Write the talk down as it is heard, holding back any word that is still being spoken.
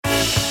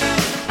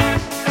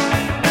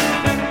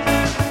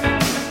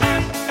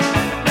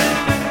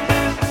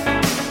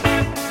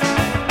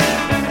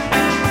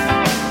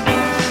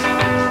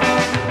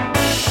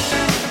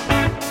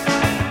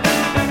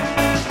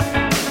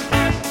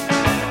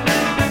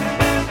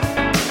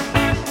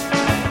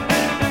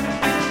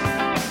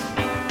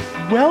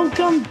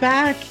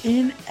back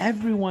in,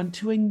 everyone,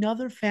 to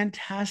another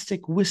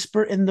fantastic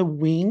Whisper in the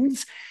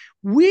Wings.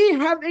 We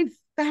have a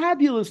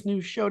fabulous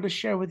new show to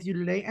share with you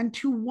today, and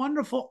two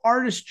wonderful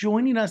artists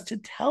joining us to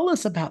tell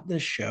us about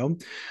this show.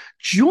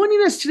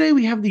 Joining us today,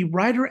 we have the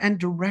writer and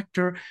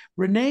director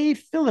Renee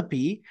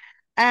Philippi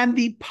and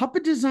the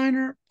puppet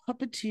designer,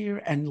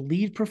 puppeteer, and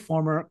lead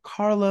performer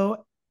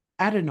Carlo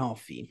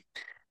Adinolfi.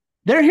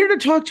 They're here to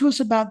talk to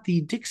us about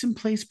the Dixon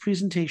Place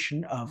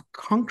presentation of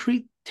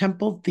Concrete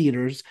Temple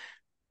Theater's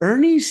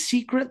Ernie's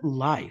Secret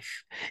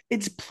Life.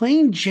 It's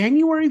playing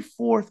January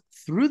 4th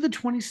through the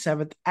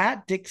 27th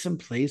at Dixon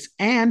Place,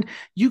 and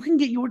you can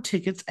get your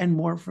tickets and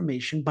more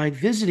information by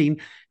visiting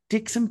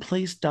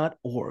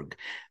dixonplace.org.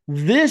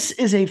 This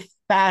is a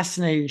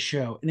fascinating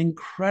show, an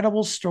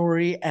incredible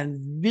story,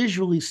 and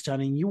visually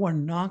stunning. You are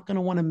not going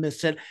to want to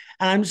miss it.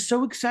 And I'm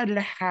so excited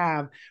to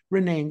have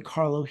Renee and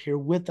Carlo here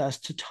with us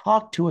to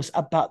talk to us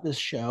about this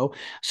show.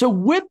 So,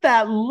 with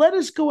that, let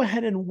us go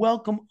ahead and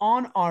welcome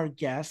on our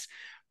guests.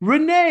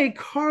 Renee,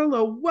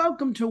 Carlo,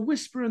 welcome to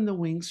Whisper in the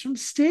Wings from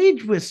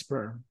Stage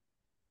Whisper.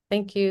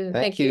 Thank you.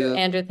 Thank you,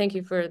 Andrew. Thank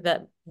you for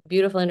that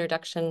beautiful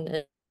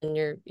introduction and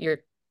your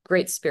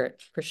great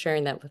spirit for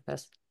sharing that with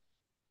us.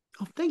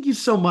 Oh, thank you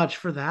so much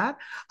for that.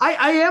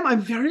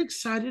 I'm very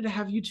excited to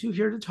have you two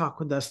here to talk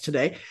with us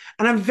today.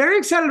 And I'm very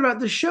excited about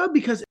the show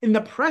because in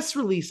the press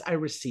release I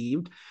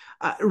received,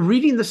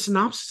 reading the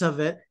synopsis of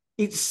it,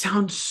 it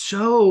sounds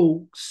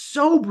so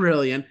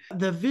brilliant.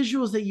 The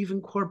visuals that you've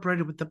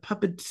incorporated with the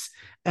puppets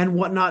and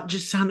whatnot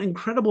just sound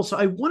incredible. So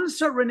I want to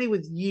start, Renee,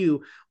 with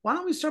you. Why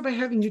don't we start by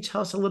having you tell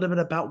us a little bit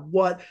about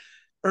what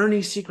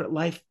Ernie's Secret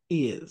Life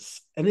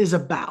is and is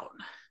about?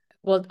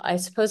 Well, I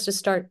suppose to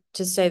start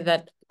to say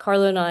that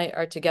Carlo and I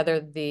are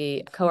together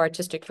the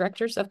co-artistic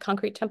directors of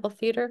Concrete Temple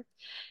Theater,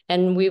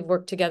 and we've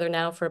worked together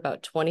now for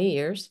about 20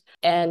 years.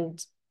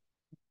 And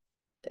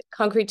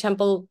Concrete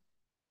Temple,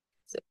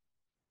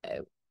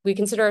 we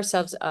consider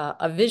ourselves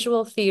a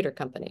visual theater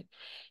company.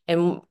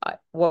 And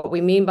what we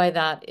mean by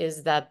that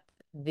is that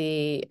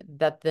we're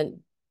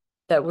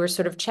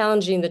sort of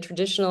challenging the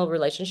traditional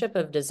relationship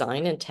of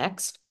design and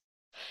text,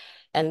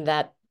 and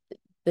that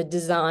the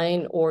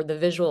design or the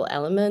visual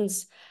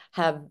elements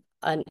have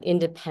an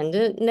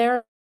independent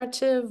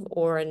narrative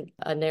or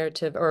a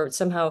narrative, or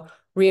somehow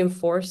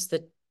reinforce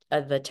the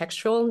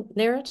textual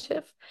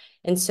narrative.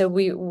 And so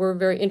we're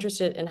very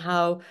interested in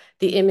how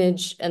the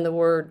image and the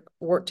word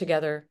work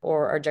together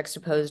or are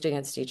juxtaposed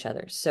against each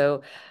other.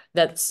 So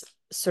that's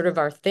sort of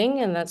our thing,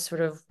 and that's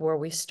sort of where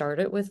we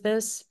started with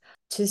this.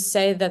 To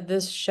say that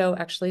this show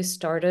actually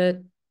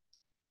started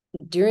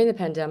during the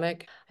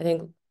pandemic, I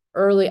think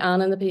early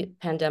on in the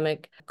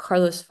pandemic,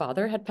 Carlo's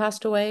father had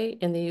passed away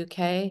in the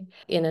UK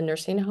in a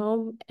nursing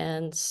home.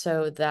 And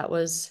so that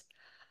was,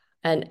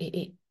 and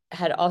he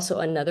had also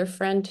another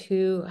friend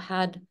who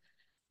had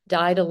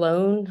died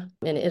alone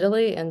in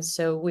Italy. And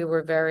so we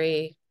were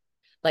very,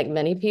 like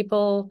many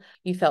people,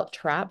 you felt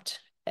trapped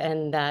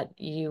and that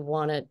you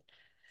wanted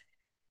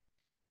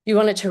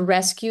to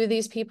rescue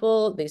these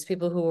people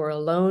who were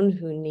alone,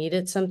 who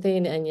needed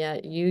something, and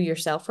yet you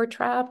yourself were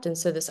trapped. And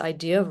so this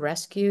idea of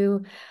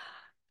rescue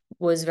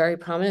was very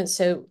prominent.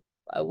 So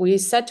we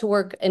set to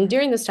work, and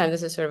during this time,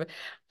 this is sort of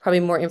probably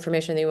more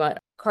information than you want.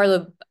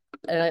 Carlo,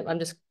 and I'm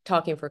just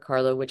talking for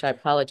Carlo, which I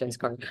apologize,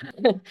 Carlo.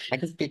 I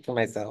can speak for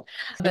myself.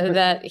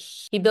 That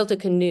he built a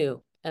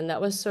canoe, and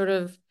that was sort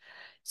of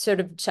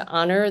to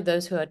honor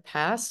those who had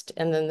passed.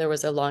 And then there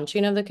was a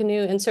launching of the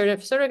canoe, and sort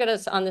of got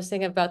us on this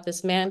thing about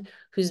this man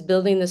who's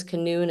building this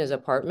canoe in his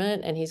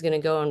apartment, and he's going to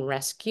go and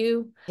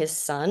rescue his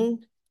son.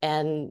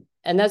 And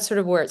that's sort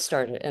of where it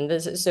started. And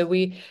this, so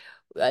we,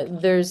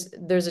 there's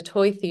a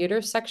toy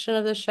theater section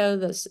of the show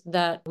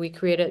that we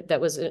created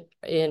that was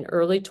in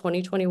early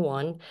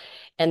 2021,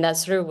 and that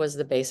sort of was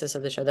the basis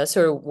of the show. That's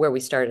sort of where we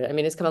started. I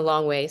mean, it's come a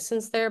long way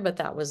since there, but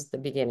that was the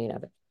beginning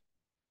of it.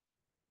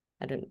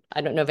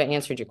 I don't know if I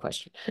answered your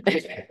question.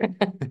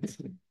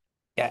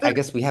 Yeah, I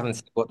guess we haven't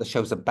said what the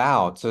show's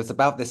about. So it's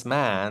about this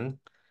man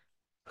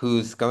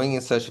who's going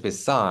in search of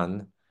his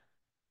son,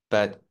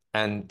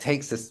 and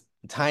takes this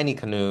tiny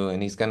canoe,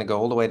 and he's going to go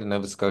all the way to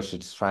Nova Scotia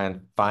to try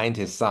and find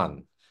his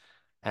son.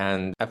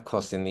 And of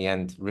course, in the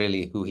end,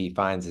 really who he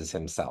finds is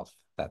himself.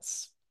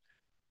 That's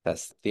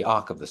the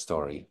arc of the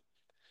story.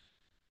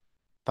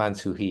 Finds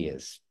who he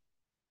is.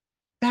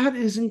 That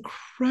is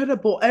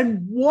incredible.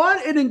 And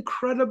what an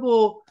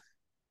incredible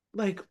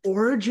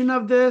origin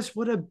of this.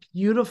 What a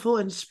beautiful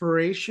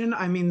inspiration.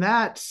 I mean,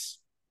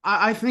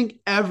 I think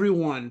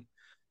everyone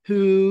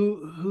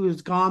who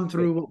has gone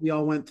through what we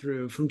all went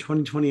through from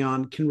 2020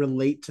 on can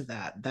relate to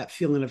that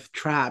feeling of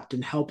trapped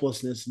and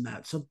helplessness and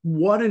that. So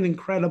what an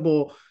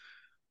incredible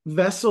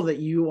vessel that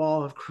you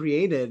all have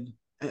created,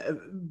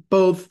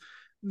 both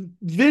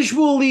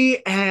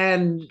visually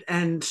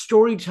and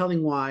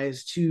storytelling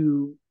wise,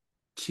 to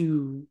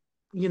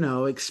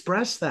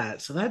express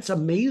that. So that's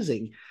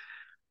amazing.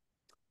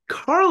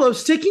 Carlo,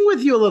 sticking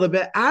with you a little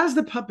bit, as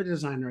the puppet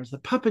designer, as the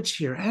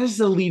puppeteer, as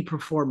the lead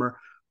performer,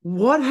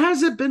 what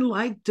has it been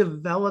like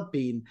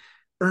developing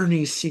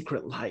Ernie's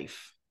Secret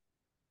Life?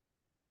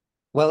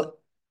 Well,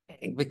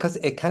 because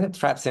it kind of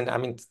traps in. I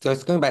mean,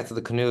 just going back to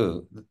the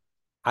canoe,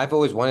 I've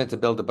always wanted to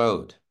build a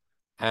boat,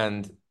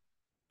 and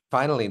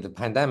finally, the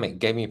pandemic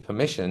gave me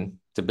permission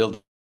to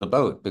build a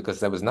boat because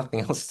there was nothing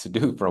else to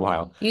do for a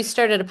while. You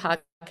started a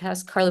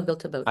podcast, Carlo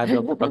built a boat. I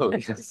built a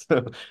boat.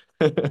 So,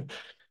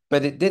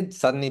 but it did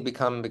suddenly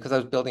become, because I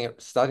was building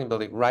it, starting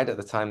building right at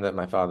the time that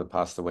my father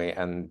passed away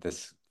and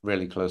this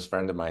really close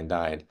friend of mine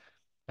died.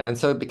 And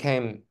so it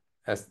became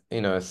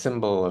a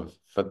symbol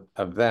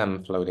of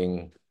them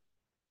floating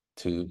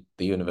to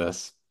the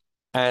universe.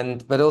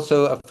 And but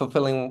also a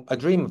fulfilling a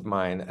dream of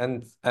mine.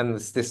 And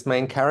this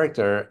main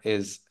character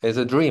is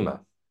a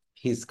dreamer.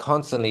 He's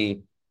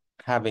constantly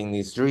having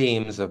these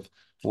dreams of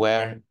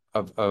where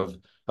of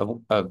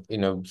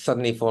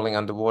suddenly falling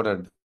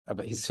underwater.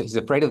 He's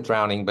afraid of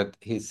drowning, but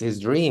his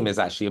dream is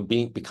actually of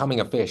becoming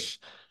a fish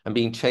and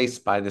being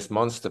chased by this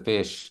monster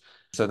fish.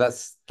 So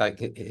that's like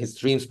his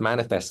dreams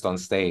manifest on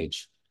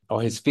stage,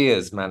 or his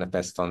fears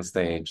manifest on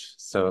stage.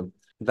 So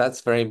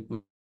that's very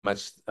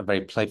much a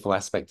very playful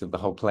aspect of the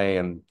whole play,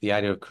 and the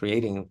idea of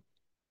creating,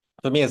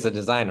 for me as a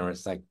designer,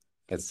 it's like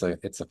it's a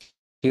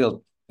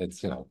field, it's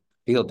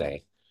field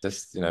day,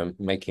 just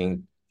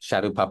making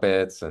shadow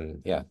puppets,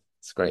 and yeah,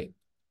 it's great.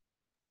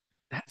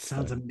 That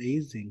sounds So,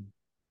 amazing.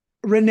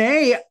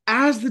 Renee,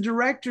 as the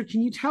director,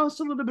 can you tell us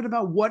a little bit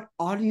about what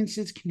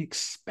audiences can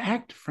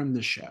expect from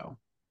the show?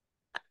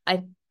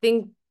 I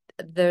think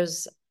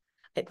there's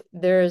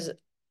there's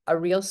a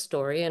real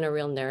story and a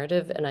real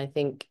narrative, and I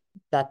think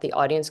that the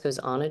audience goes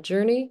on a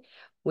journey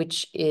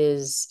which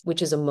is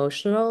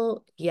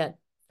emotional yet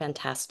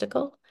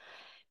fantastical,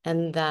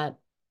 and that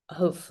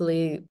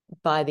hopefully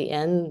by the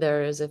end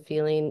there is a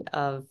feeling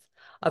of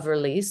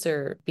release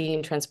or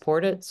being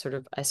transported, sort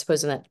of, I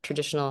suppose, in that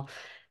traditional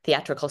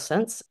theatrical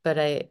sense. But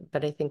I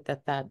think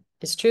that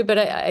is true. But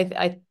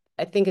I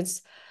think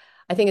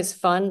it's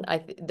fun.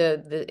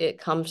 It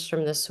comes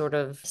from this sort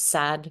of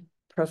sad,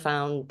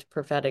 profound,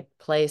 prophetic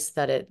place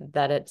that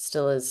it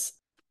still is.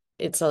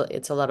 It's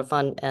a lot of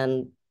fun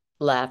and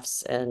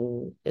laughs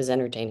and is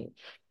entertaining.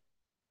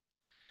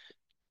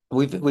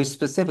 we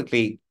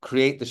specifically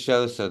create the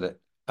show so that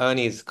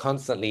Ernie is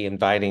constantly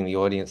inviting the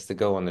audience to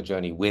go on the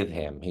journey with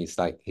him. He's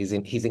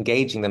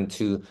engaging them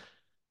to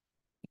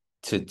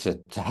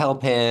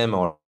help him,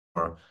 or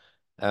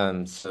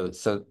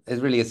so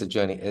it really is a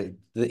journey.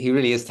 He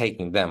really is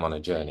taking them on a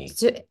journey.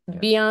 So Yeah.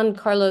 beyond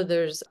Carlo,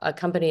 there's a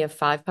company of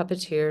 5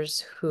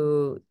 puppeteers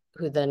who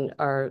then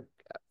are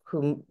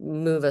who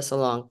move us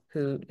along,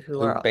 who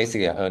are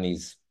Basically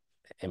Ernie's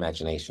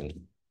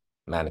imagination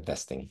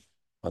manifesting,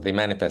 or they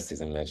manifest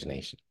his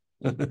imagination.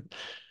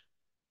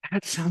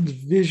 That sounds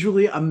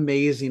visually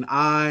amazing.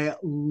 I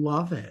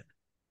love it.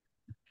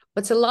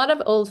 It's a lot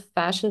of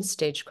old-fashioned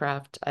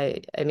stagecraft.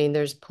 I mean,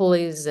 there's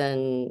pulleys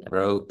and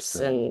Ropes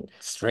and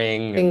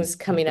string things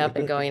coming up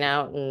and going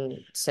out, and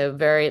so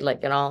very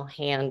like an all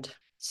hand.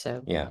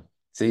 So yeah.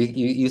 So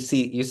you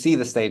see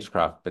the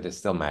stagecraft, but it's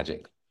still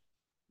magic.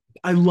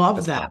 I love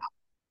That's that. fun.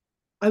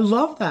 I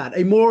love that.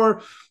 A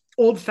more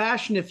old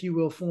fashioned, if you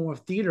will, form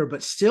of theater,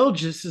 but still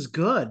just as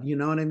good. You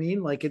know what I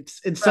mean? Like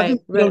it's something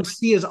right, we don't right.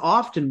 see as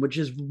often, which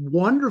is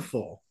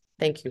wonderful.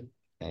 Thank you.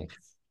 Thanks.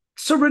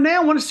 So, Renee, I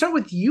want to start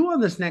with you on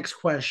this next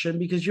question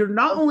because you're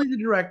not only the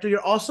director,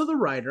 you're also the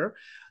writer.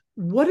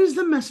 What is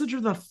the message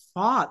or the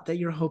thought that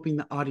you're hoping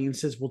the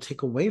audiences will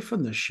take away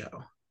from this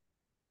show?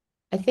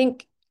 I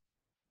think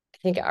I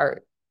think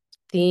our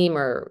theme,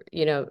 or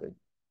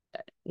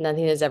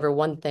nothing is ever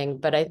one thing,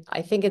 but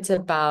I think it's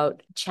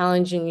about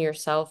challenging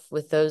yourself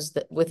with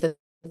the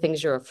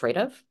things you're afraid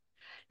of.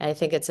 And I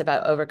think it's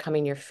about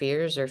overcoming your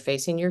fears or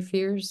facing your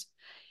fears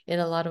in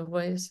a lot of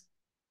ways.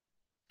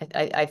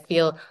 I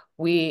feel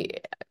maybe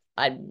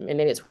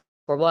it's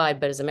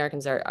worldwide, but as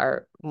Americans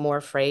are more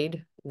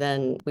afraid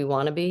than we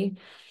want to be.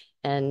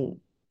 And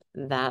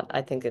that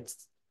I think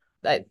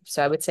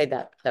so I would say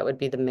that would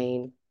be the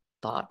main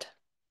thought.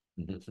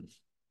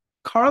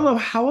 Carlo,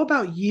 how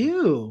about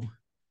you?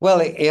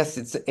 Well, yes,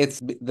 it's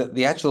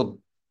the actual,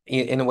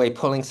 in a way,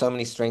 pulling so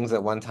many strings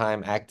at one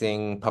time,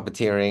 acting,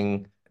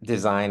 puppeteering,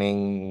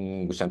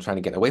 designing, which I'm trying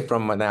to get away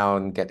from now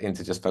and get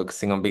into just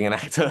focusing on being an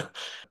actor.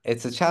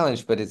 It's a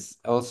challenge, but it's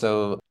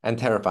also and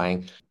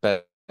terrifying,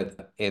 but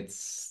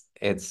it's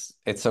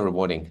so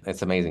rewarding.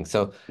 It's amazing.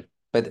 So,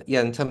 but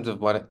yeah, in terms of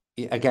what,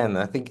 again,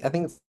 I think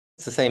it's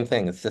the same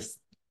thing. It's just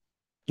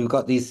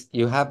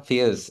you have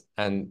fears,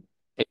 and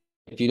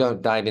if you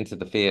don't dive into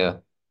the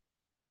fear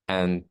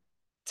and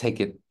take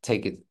it,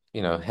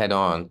 head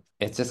on,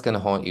 it's just going to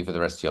haunt you for the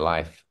rest of your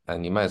life.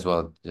 And you might as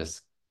well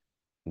just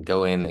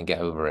go in and get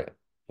over it,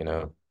 you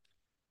know,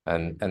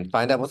 and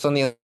find out what's on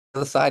the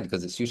other side,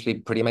 because it's usually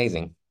pretty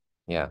amazing.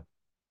 Yeah.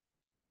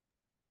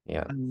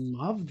 Yeah. I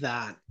love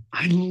that.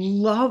 I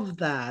love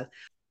that.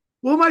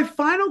 Well, my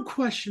final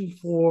question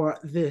for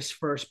this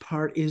first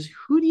part is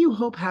who do you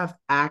hope have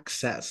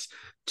access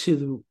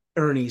to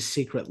Ernie's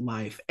Secret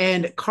Life?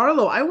 And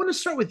Carlo, I want to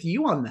start with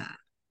you on that.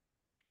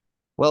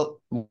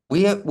 Well,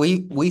 we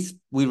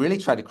really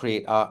try to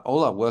create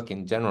all our work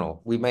in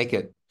general. We make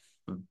it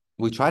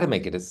we try to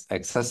make it as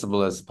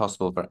accessible as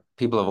possible for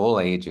people of all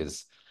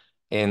ages.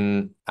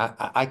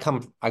 I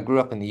grew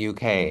up in the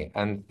UK,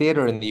 and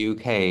theater in the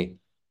UK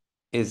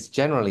is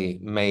generally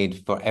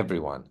made for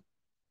everyone,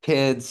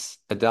 kids,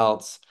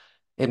 adults.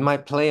 It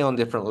might play on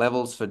different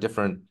levels for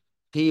different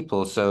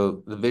people,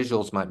 so the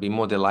visuals might be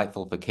more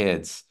delightful for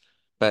kids,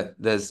 but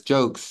there's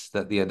jokes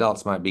that the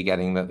adults might be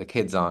getting that the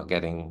kids aren't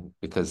getting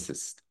because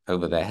it's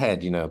over their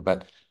head,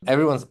 but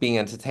everyone's being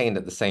entertained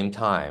at the same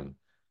time.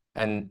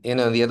 And,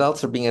 the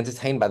adults are being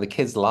entertained by the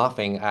kids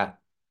laughing at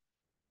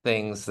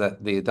things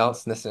that the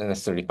adults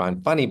necessarily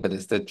find funny, but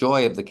it's the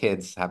joy of the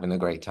kids having a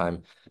great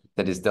time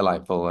that is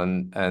delightful,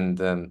 and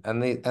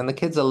the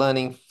kids are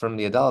learning from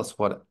the adults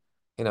what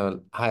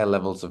higher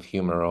levels of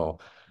humor or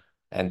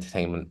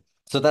entertainment.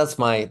 So that's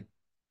my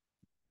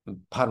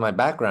part of my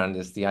background,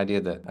 is the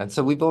idea that, and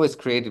so we've always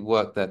created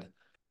work that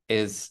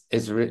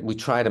we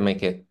try to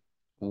make it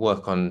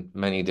work on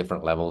many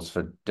different levels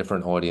for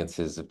different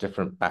audiences of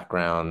different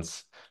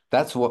backgrounds.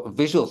 That's what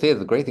visual theater,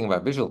 the great thing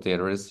about visual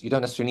theater is you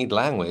don't necessarily need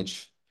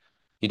language.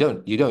 You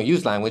don't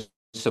use language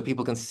so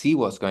people can see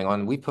what's going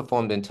on. We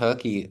performed in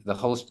Turkey the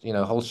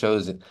whole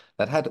shows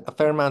that had a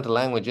fair amount of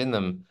language in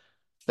them,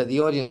 but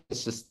the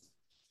audience just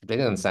they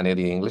didn't understand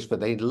any English, but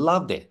they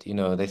loved it.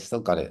 They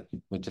still got it.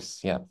 We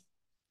just yeah.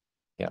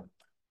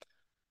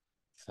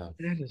 So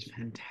That is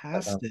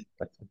fantastic.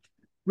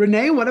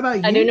 Renee, what about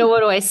you? I don't know,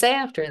 what do I say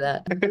after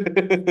that?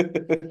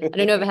 I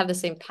don't know if I have the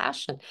same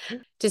passion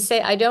to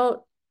say.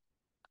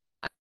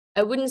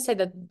 I wouldn't say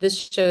that this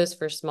show is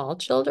for small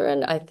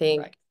children. I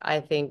think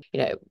Right.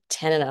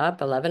 10 and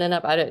up, 11 and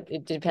up.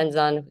 It depends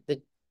on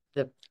the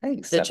I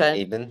think the child.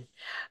 even.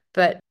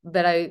 But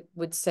I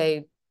would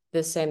say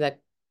the same that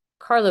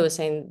Carla was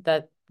saying,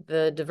 that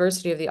the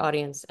diversity of the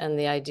audience and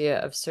the idea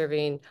of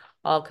serving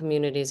all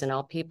communities and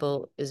all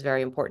people is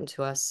very important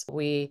to us.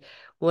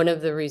 One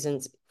of the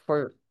reasons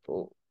or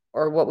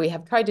what we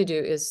have tried to do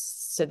is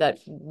so that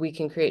we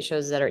can create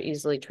shows that are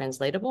easily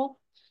translatable.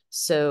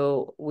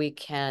 So we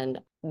can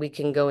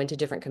go into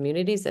different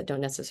communities that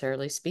don't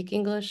necessarily speak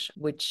English,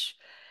 which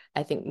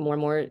I think more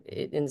and more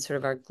in sort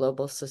of our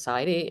global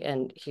society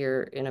and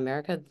here in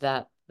America,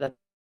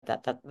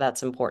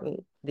 that's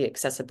important, the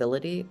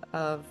accessibility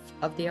of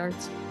the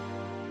arts.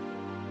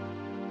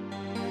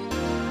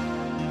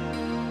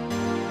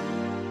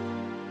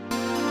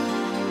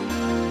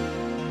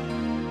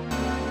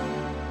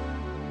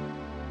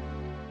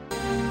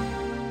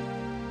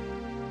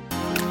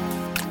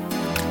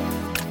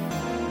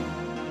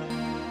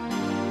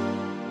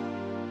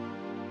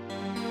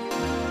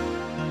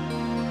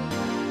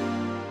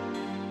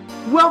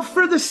 Well,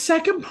 for the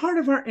second part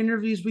of our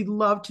interviews, we'd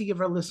love to give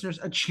our listeners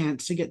a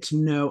chance to get to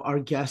know our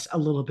guests a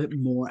little bit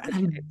more. And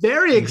I'm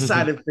very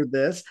excited for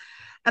this.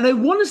 And I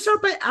want to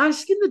start by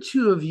asking the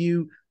two of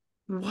you,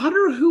 what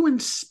or who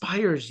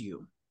inspires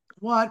you?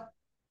 What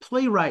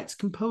playwrights,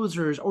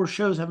 composers, or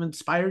shows have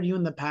inspired you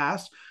in the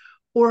past,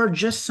 or are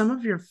just some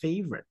of your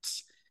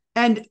favorites?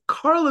 And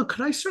Carlo,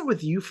 could I start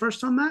with you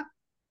first on that?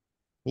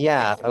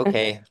 Yeah,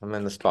 okay. I'm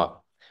in the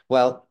spot.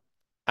 Well,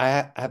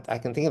 I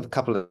can think of a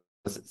couple of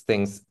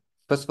things.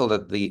 First of all,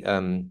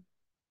 the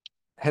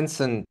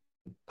Henson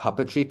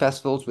puppetry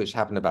festivals, which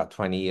happened about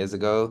 20 years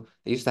ago.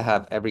 They used to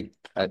have every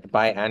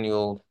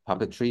biannual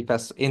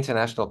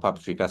international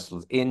puppetry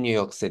festivals in New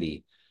York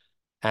City.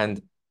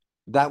 And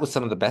that was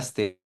some of the best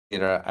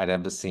theater I'd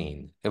ever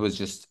seen. It was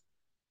just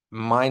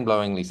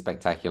mind-blowingly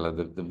spectacular.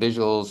 The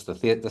visuals,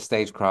 the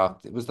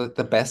stagecraft, it was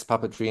the best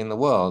puppetry in the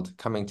world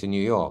coming to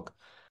New York.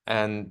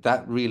 And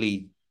that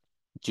really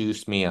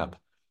juiced me up.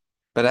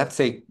 But I'd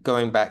say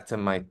going back to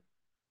my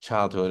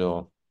childhood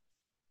or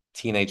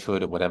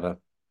teenagehood or whatever,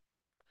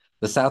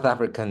 the South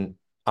African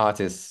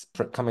artists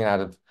coming out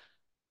of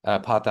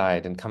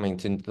apartheid and coming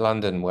to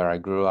London, where I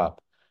grew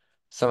up,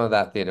 some of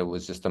that theater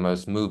was just the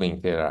most moving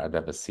theater I've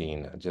ever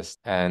seen.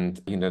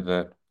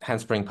 The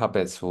handspring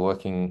puppets were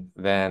working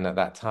then at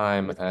that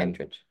time, With and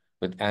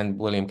Kentridge.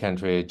 William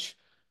Kentridge,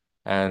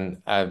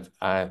 and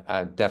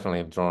I definitely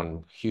have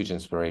drawn huge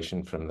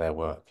inspiration from their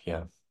work.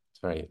 Yeah, it's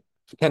very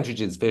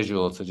Kentridge's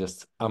visuals are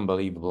just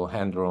unbelievable,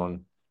 hand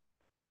drawn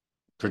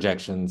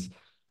projections.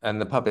 And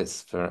the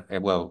puppets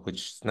which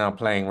is now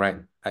playing right.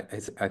 I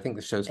think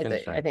the show's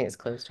finished, right? I think it's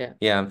closed, yeah.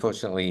 Yeah,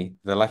 unfortunately,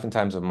 The Life and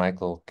Times of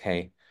Michael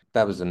Kay.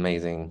 That was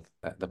amazing.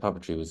 The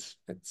puppetry was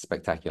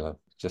spectacular.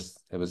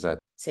 It was at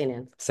St.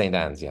 Anne's. St.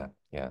 Anne's, yeah.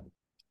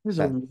 This is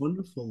a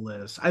wonderful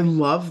list. I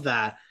love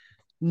that.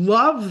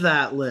 Love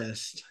that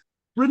list.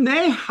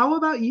 Renee, how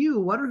about you?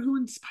 What or who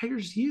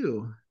inspires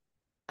you?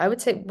 I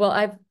would say, well,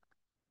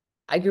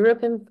 I grew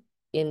up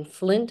in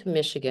Flint,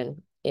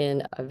 Michigan,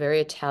 in a very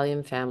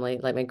Italian family.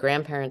 Like my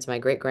grandparents, my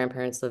great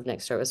grandparents lived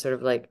next door. It was sort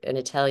of like an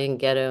Italian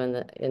ghetto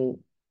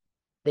in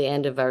the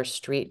end of our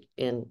street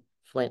in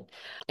Flint.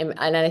 And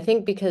I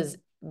think because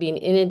being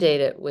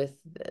inundated with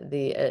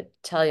the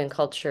Italian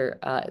culture,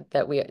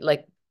 that we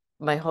like,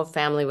 my whole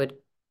family would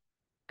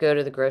go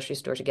to the grocery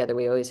store together.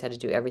 We always had to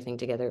do everything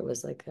together. It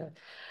was like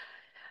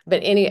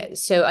But anyway,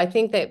 so I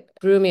think that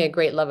grew me a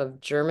great love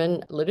of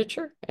German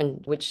literature,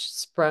 and which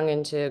sprung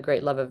into a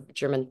great love of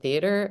German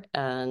theater.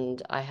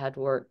 And I had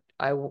worked,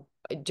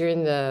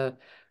 during the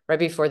right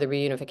before the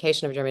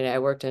reunification of Germany, I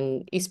worked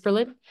in East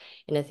Berlin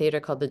in a theater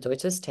called the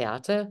Deutsches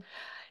Theater,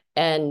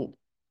 and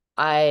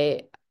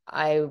I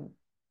I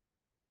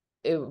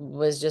it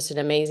was just an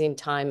amazing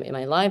time in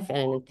my life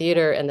and in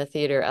theater. And the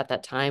theater at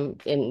that time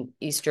in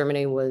East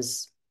Germany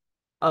was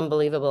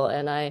unbelievable.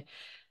 And I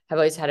have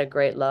always had a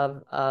great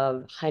love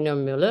of Heiner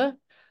Müller,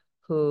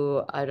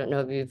 who I don't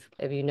know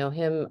if you know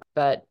him,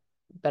 but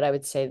I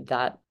would say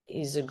that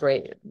he's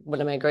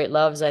one of my great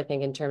loves, I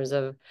think, in terms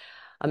of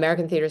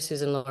American theater.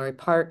 Susan Laurie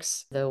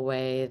Parks, the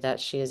way that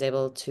she is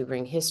able to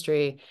bring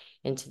history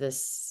into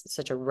this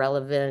such a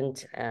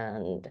relevant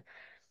and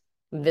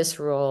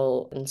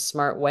visceral and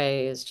smart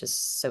way is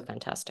just so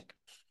fantastic.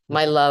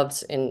 My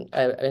loves in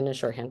a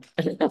shorthand.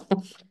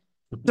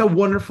 It's a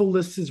wonderful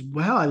list as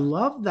well. I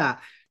love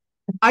that.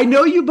 I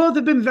know you both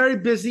have been very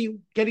busy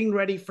getting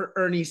ready for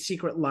Ernie's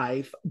Secret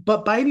Life,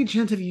 but by any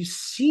chance, have you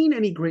seen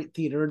any great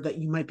theater that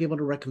you might be able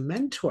to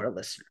recommend to our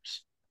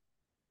listeners?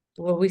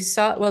 Well,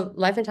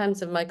 Life and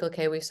Times of Michael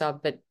Kay we saw,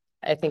 but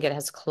I think it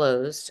has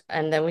closed.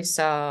 And then we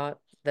saw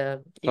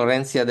the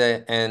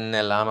Florencia en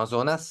el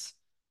Amazonas,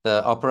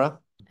 the opera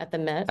at the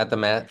Met. At the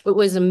Met. It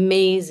was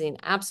amazing,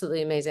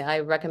 absolutely amazing. I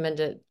recommend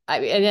it.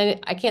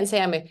 I can't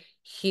say I'm a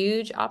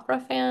huge opera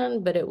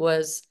fan, but it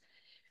was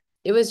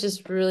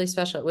just really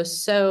special. It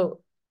was so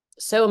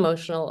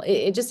emotional.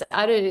 It just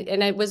added,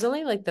 and it was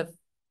only like the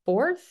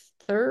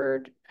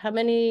third. How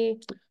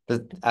many?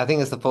 I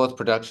think it's the fourth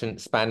production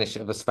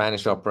of a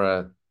Spanish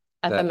opera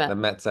at the Met. the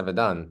Met's ever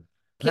done.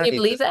 Can you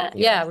believe that?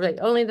 Yeah, right.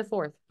 Only the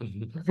fourth.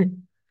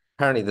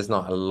 Apparently, there's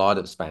not a lot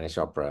of Spanish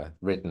opera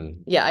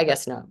written. Yeah, I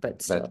guess not,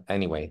 but still. But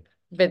anyway,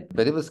 but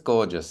it was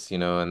gorgeous,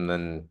 and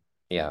then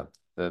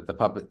the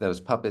puppet, there was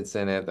puppets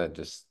in it that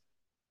just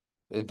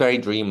very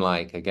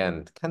dreamlike.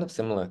 Again, kind of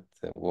similar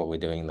to what we're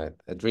doing,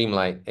 a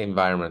dreamlike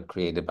environment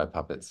created by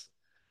puppets.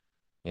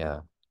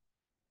 Yeah,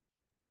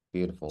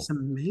 beautiful. It's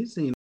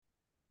amazing.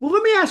 Well,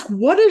 let me ask,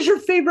 what is your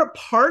favorite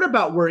part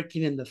about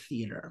working in the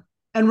theater?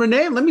 And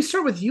Renee, let me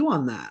start with you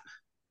on that.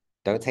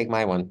 Don't take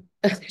my one.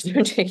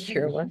 Don't take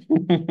your one.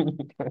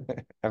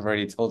 I've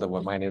already told her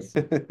what mine is.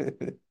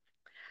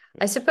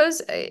 I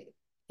suppose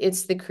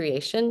it's the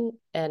creation,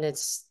 and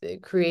it's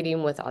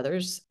creating with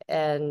others.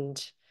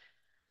 And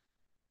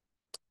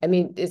I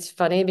mean, it's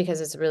funny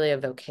because it's really a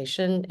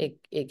vocation.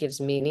 It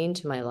gives meaning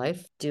to my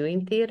life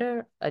doing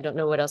theater. I don't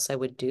know what else I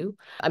would do.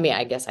 I mean,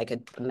 I guess I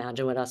could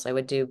imagine what else I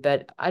would do,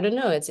 but I don't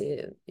know. It's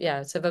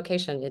a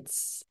vocation.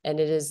 And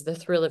it is the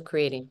thrill of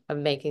creating, of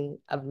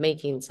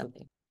making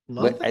something.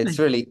 It's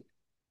really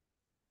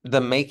the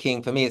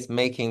making, for me, it's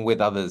making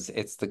with others.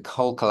 It's the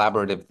whole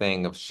collaborative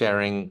thing of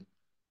sharing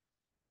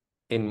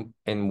in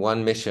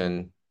one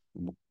mission.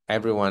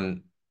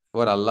 Everyone,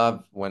 what I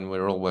love when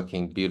we're all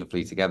working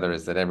beautifully together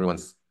is that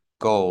everyone's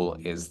goal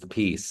is the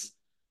piece,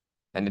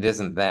 and it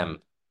isn't them.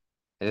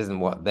 It isn't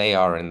what they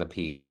are in the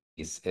piece.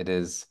 It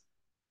is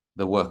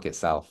the work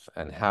itself,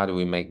 and how do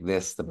we make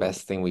this the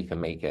best thing we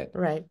can make it?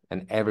 Right.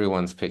 And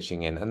everyone's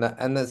pitching in,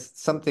 and there's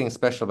something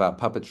special about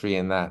puppetry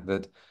in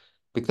that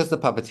because the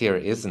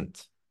puppeteer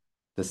isn't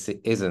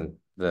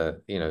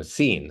the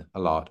seen a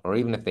lot, or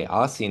even if they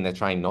are seen, they're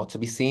trying not to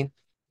be seen.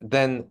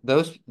 Then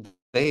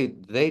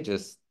they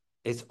just,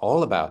 it's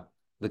all about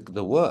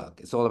the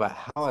work. It's all about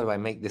how do I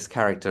make this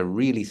character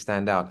really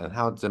stand out, and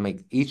how to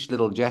make each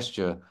little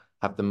gesture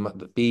have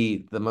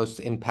be the most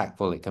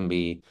impactful it can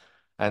be.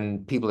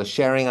 And people are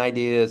sharing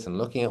ideas and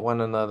looking at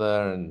one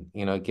another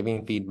and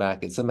giving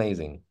feedback. It's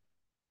amazing.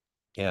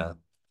 Yeah.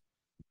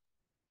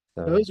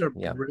 So, those are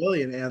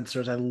brilliant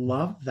answers. I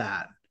love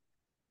that.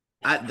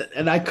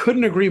 And I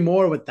couldn't agree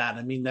more with that.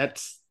 I mean,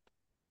 that's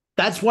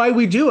why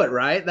we do it,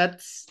 right?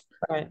 That's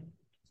right.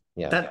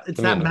 Yeah. It's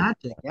that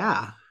magic.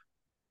 Yeah.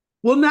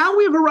 Well, now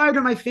we've arrived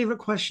at my favorite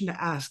question to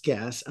ask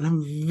guests, and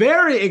I'm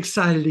very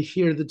excited to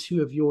hear the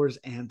two of yours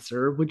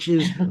answer, which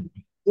is,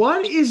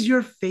 what is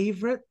your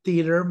favorite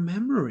theater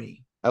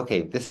memory?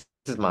 Okay, this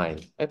is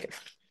mine. Okay.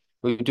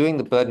 We're doing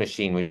The Bird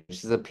Machine, which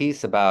is a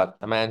piece about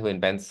a man who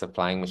invents a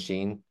flying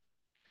machine.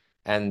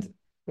 And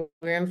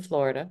we're in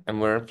Florida.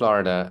 And we're in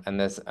Florida, and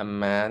there's a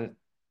man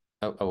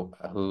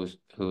who's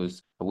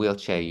a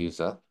wheelchair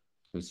user,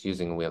 who's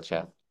using a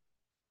wheelchair,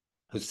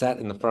 who sat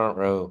in the front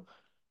row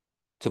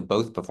to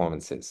both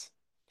performances.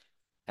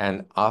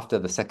 And after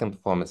the second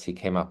performance, he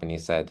came up and he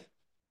said,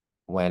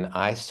 when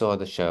I saw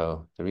the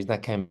show, the reason I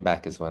came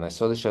back is when I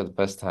saw the show the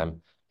first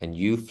time and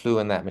you flew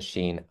in that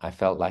machine, I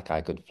felt like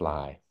I could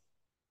fly.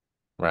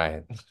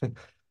 Right.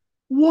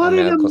 What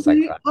an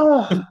amazing,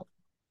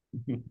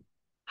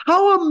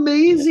 how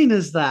amazing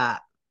is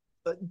that?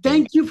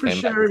 Thank you for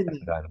sharing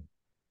that.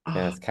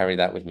 Yes, carry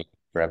that with me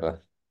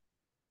forever.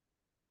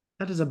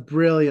 That is a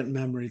brilliant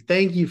memory.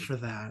 Thank you for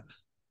that.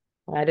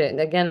 I didn't.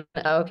 Again,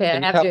 okay,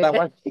 I have to. That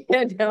one?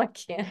 No, I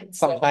can't.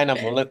 Some kind of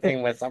bullet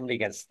thing where somebody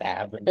gets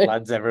stabbed and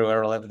blood's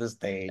everywhere all over the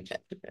stage.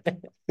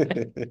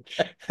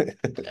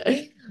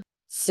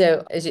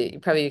 So as you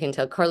probably you can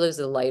tell, Carlo's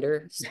the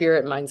lighter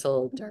spirit, mine's a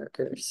little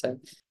darker. So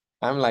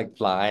I'm like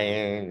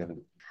flying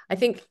and I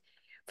think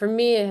for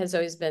me it has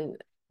always been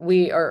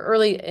we are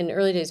early in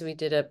early days we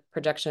did a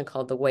production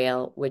called The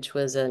Whale, which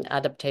was an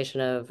adaptation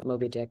of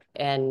Moby Dick.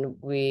 And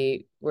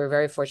we were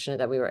very fortunate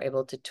that we were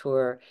able to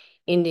tour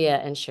India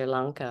and Sri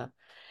Lanka.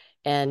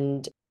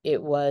 And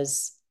it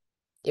was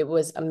it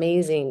was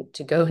amazing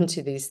to go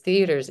into these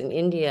theaters in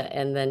India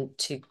and then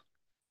to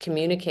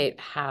communicate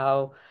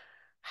how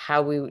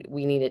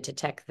we needed to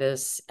tech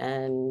this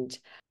and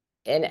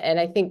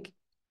I think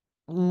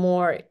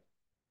more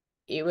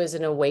it was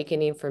an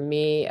awakening for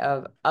me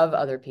of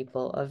other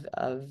people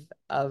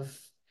of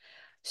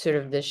sort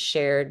of this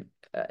shared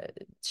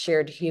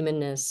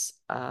humanness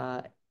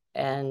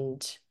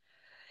and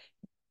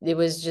it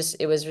was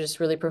just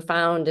really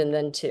profound and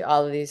then to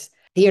all of these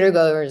theater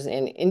goers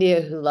in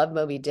India who love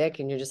Moby Dick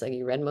and you're just like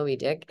you read Moby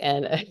Dick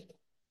and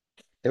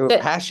they were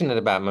that passionate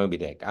about Moby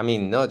Dick. I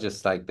mean, not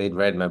just like they'd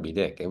read Moby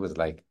Dick. It was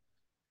like,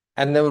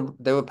 and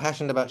they were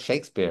passionate about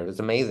Shakespeare. It was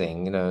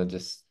amazing,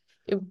 just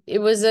it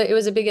was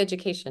a big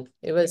education.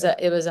 It was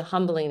a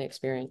humbling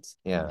experience.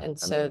 yeah. And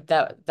I so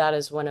mean, that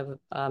is one of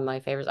my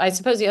favorites. I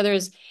suppose the other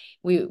is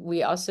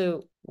we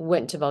also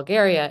went to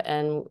Bulgaria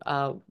and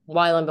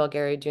while in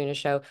Bulgaria doing a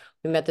show,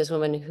 we met this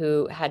woman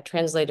who had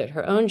translated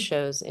her own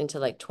shows into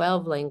like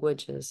 12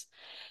 languages.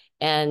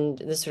 And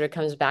this sort of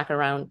comes back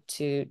around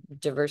to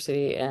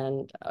diversity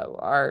and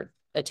our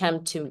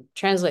attempt to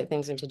translate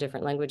things into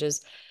different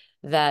languages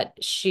that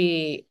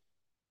she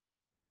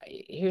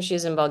here she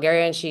is in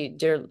Bulgaria and she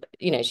did,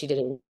 she did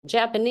it in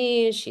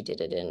Japanese, she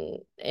did it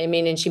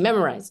and she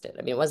memorized it.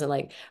 I mean, it wasn't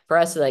like for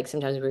us, like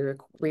sometimes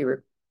we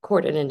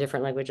recorded in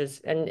different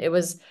languages and it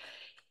was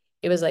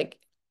like,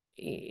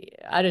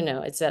 I don't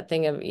know. It's that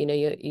thing of,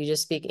 you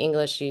just speak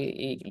English,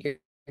 you're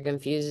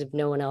confused if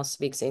no one else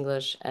speaks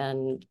English.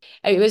 And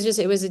it was just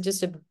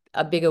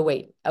a big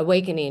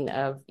awakening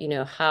of,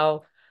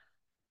 how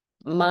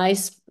my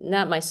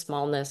not my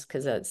smallness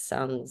because that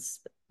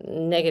sounds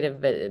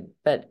negative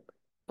but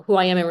who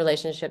I am in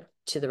relationship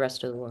to the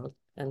rest of the world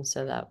and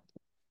so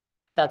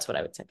that's what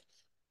I would say.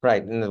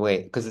 right, in the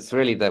way, because it's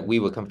really that we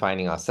were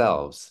confining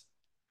ourselves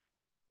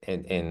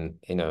in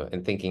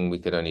thinking we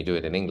could only do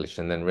it in English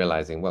and then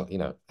realizing, well,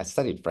 I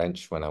studied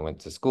French when I went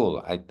to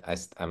school.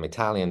 I'm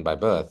Italian by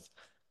birth.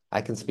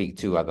 I can speak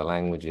two other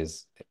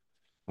languages.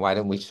 Why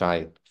don't we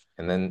try?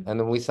 And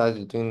then we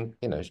started doing,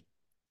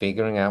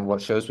 figuring out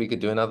what shows we could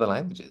do in other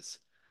languages.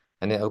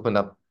 And it opened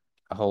up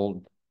a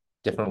whole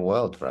different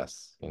world for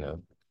us.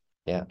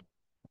 Yeah.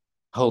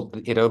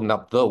 It opened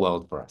up the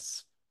world for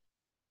us.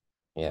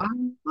 Yeah. I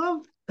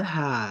love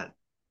that.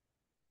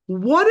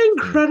 What Mm.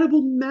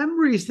 incredible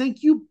memories.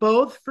 Thank you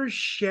both for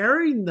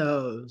sharing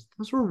those.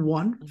 Those were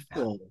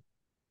wonderful.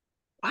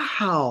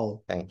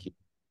 Wow. Thank you.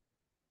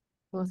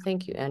 Well,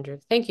 thank you, Andrew.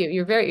 Thank you.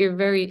 You're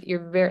very,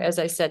 as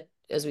I said,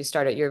 as we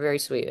started, you're very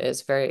sweet.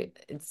 It's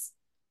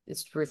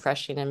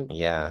refreshing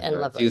Yeah. and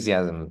Your lovely.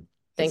 enthusiasm is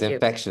Thank you.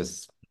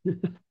 infectious.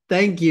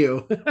 Thank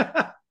you.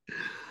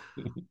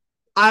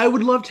 I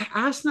would love to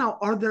ask now,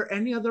 are there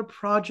any other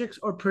projects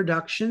or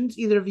productions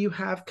either of you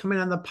have coming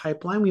on the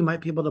pipeline we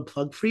might be able to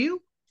plug for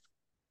you?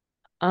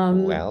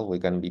 Um, Well, we're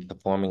going to be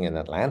performing in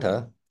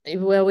Atlanta.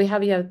 well, we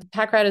have, yeah,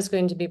 Pack Rat is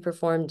going to be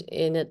performed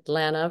in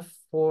Atlanta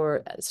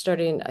for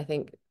starting, I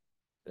think,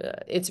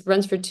 it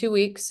runs for 2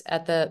 weeks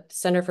at the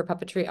Center for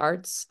Puppetry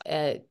Arts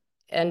at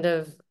end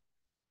of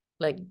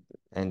like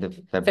End of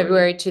February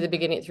February to the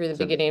beginning through the to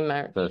the beginning of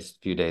March.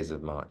 first few days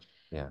of March.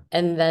 Yeah.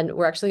 And then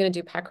we're actually going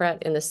to do Pack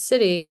Rat in the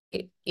city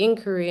in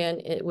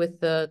Korean with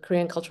the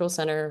Korean Cultural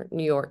Center,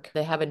 New York.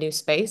 They have a new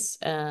space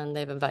and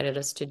they've invited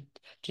us to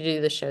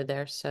do the show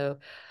there. So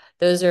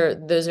those are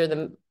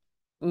the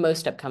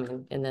most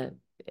upcoming in the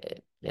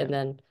Yeah. and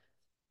then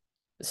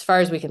as far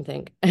as we can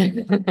think.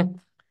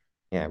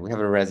 Yeah, we have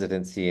a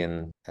residency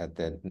at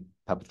the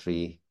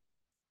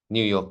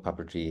New York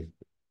Puppetry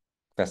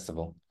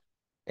Festival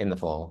in the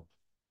fall,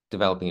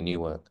 developing a new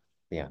work.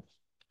 Yeah.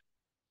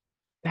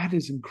 That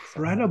is So,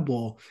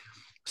 incredible.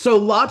 So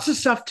lots of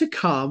stuff to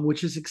come,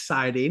 which is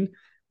exciting,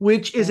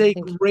 which is Yeah, a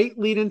thank you. great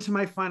lead into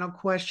my final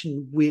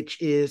question,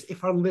 which is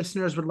if our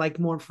listeners would like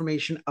more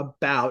information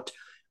about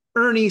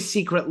Ernie's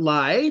Secret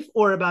Life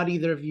or about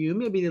either of you,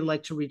 maybe they'd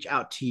like to reach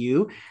out to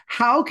you,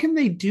 how can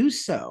they do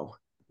so?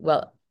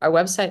 Well, our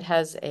website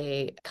has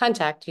a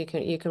contact. You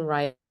can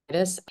write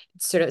us.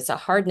 It's a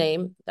hard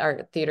name,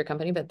 our theater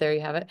company, but there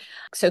you have it.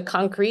 So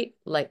concrete,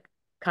 like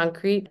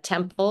concrete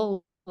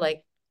temple,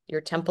 like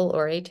your temple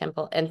or a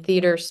temple, and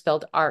theater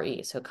spelled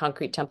RE. So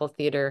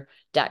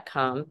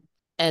concretetempletheater.com.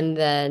 And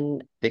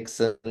then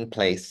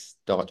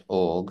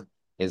DixonPlace.org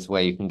is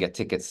where you can get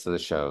tickets to the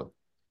show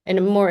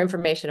and more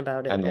information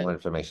about and it. more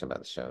information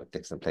about the show,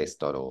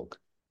 DixonPlace.org.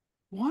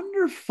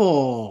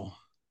 Wonderful.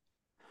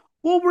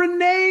 Well,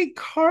 Renee,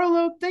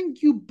 Carlo,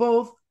 thank you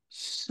both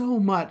so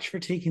much for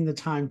taking the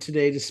time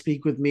today to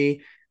speak with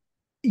me.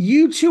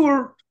 You two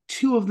are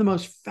two of the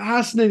most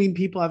fascinating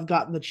people I've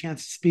gotten the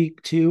chance to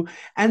speak to,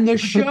 and the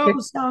show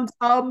sounds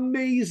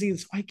amazing.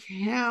 So I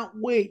can't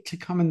wait to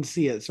come and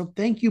see it. So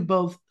thank you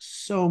both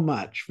so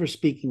much for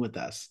speaking with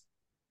us.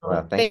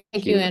 Well, thank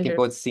you, Andrew. Looking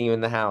forward to seeing you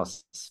in the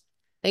house.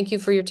 Thank you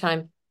for your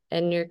time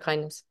and your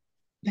kindness.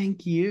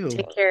 Thank you.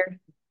 Take care.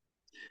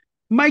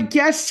 My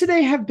guests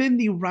today have been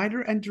the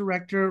writer and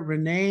director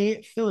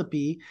Renee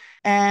Philippi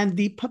and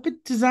the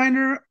puppet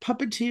designer,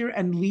 puppeteer,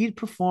 and lead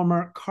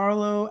performer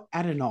Carlo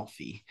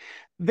Adinolfi.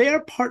 They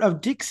are part of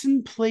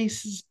Dixon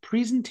Place's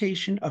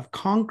presentation of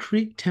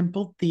Concrete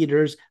Temple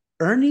Theater's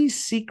Ernie's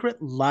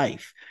Secret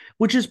Life,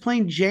 which is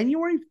playing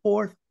January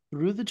 4th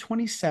through the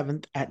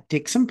 27th at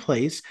Dixon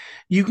Place.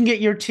 You can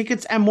get your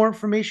tickets and more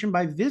information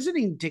by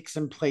visiting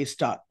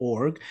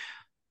dixonplace.org.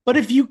 But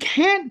if you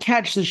can't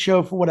catch the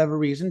show for whatever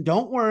reason,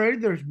 don't worry.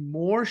 There's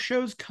more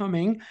shows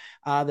coming.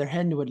 They're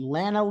heading to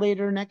Atlanta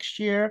later next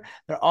year.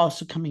 They're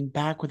also coming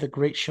back with a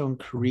great show in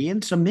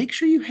Korean. So make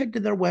sure you head to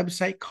their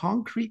website,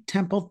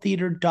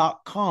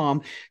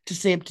 concretetempletheater.com, to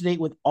stay up to date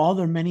with all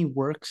their many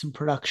works and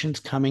productions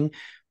coming.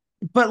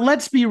 But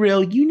let's be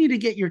real. You need to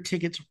get your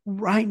tickets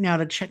right now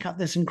to check out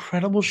this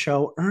incredible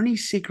show,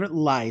 Ernie's Secret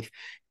Life.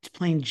 It's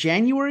playing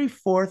January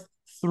 4th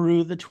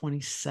through the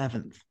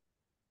 27th.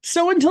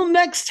 So until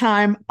next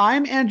time,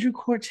 I'm Andrew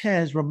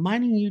Cortez,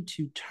 reminding you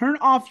to turn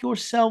off your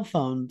cell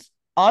phones,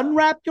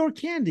 unwrap your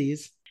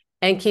candies,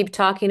 and keep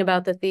talking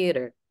about the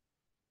theater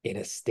in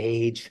a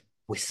stage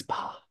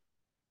whisper.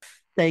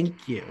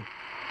 Thank you.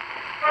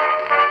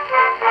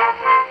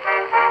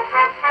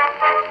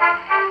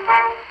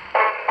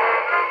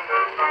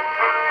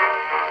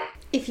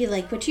 If you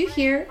like what you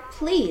hear,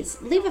 please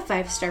leave a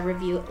 5-star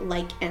review,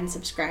 like, and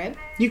subscribe.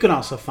 You can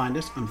also find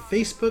us on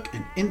Facebook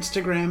and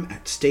Instagram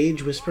at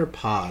Stage Whisper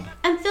Pod.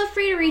 And feel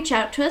free to reach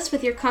out to us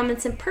with your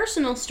comments and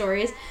personal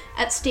stories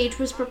at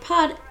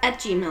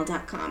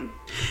stagewhisperpod@gmail.com.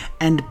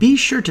 And be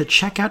sure to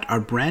check out our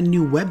brand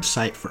new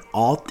website for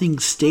all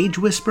things Stage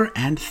Whisper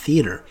and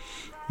theater.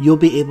 You'll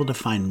be able to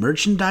find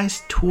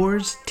merchandise,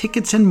 tours,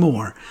 tickets, and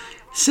more.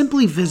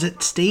 Simply visit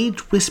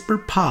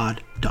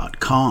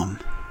stagewhisperpod.com.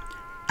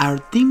 Our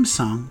theme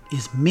song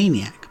is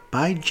Maniac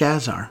by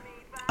Jazzar.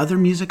 Other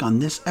music on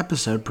this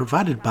episode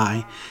provided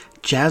by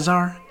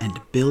Jazzar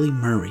and Billy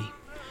Murray.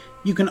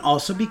 You can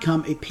also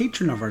become a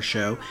patron of our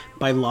show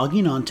by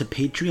logging on to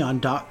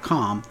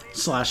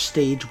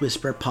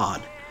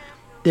patreon.com/stagewhisperpod.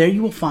 There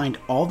you will find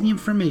all the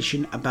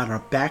information about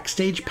our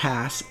backstage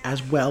pass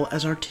as well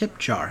as our tip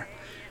jar.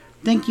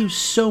 Thank you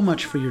so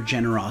much for your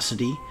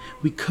generosity.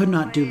 We could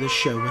not do this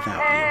show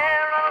without you.